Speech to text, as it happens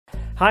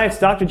Hi, it's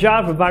Dr.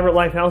 John from Vibrant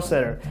Life Health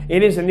Center.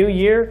 It is a new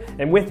year,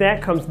 and with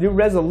that comes new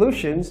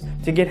resolutions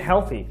to get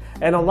healthy.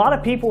 And a lot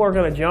of people are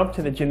going to jump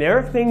to the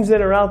generic things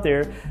that are out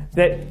there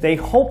that they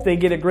hope they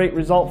get a great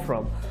result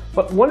from.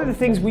 But one of the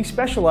things we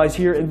specialize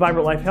here in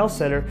Vibrant Life Health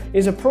Center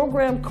is a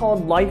program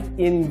called Life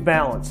in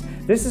Balance.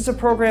 This is a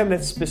program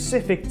that's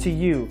specific to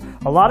you.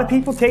 A lot of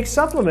people take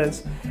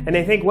supplements and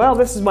they think, well,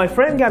 this is my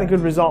friend got a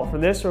good result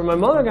from this, or my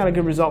mother got a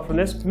good result from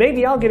this,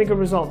 maybe I'll get a good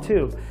result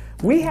too.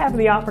 We have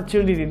the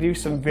opportunity to do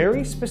some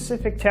very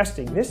specific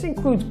testing. This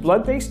includes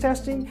blood-based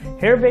testing,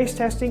 hair-based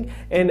testing,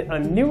 and a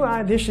new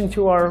addition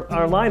to our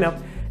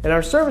lineup and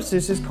our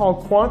services is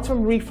called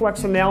quantum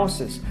reflex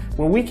analysis,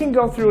 where we can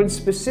go through and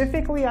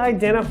specifically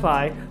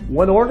identify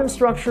what organ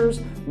structures,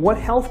 what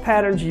health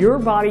patterns your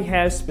body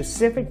has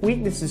specific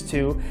weaknesses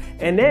to,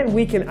 and then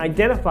we can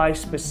identify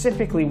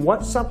specifically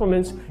what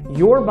supplements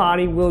your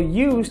body will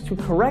use to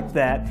correct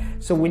that.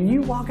 So when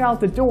you walk out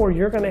the door,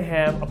 you're going to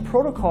have a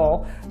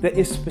protocol that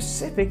is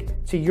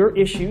specific to your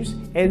issues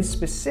and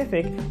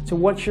specific to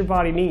what your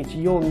body needs.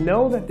 You'll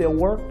know that they'll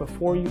work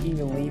before you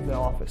even leave the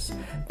office.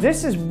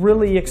 This is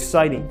really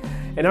exciting.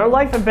 And our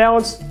Life in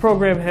Balance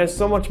program has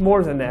so much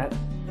more than that.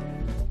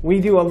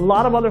 We do a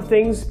lot of other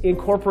things,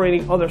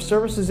 incorporating other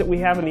services that we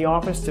have in the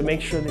office to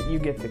make sure that you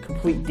get the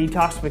complete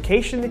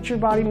detoxification that your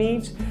body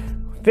needs.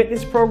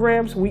 Fitness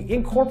programs, we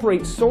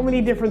incorporate so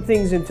many different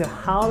things into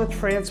how to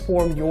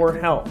transform your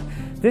health.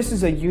 This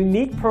is a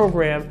unique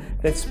program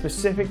that's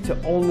specific to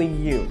only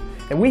you.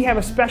 And we have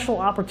a special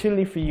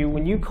opportunity for you.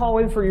 When you call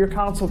in for your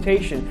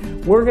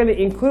consultation, we're going to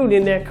include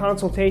in that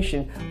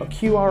consultation a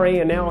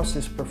QRA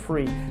analysis for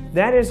free.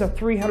 That is a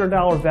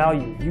 $300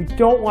 value. You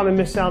don't want to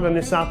miss out on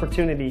this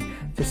opportunity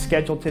to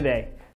schedule today.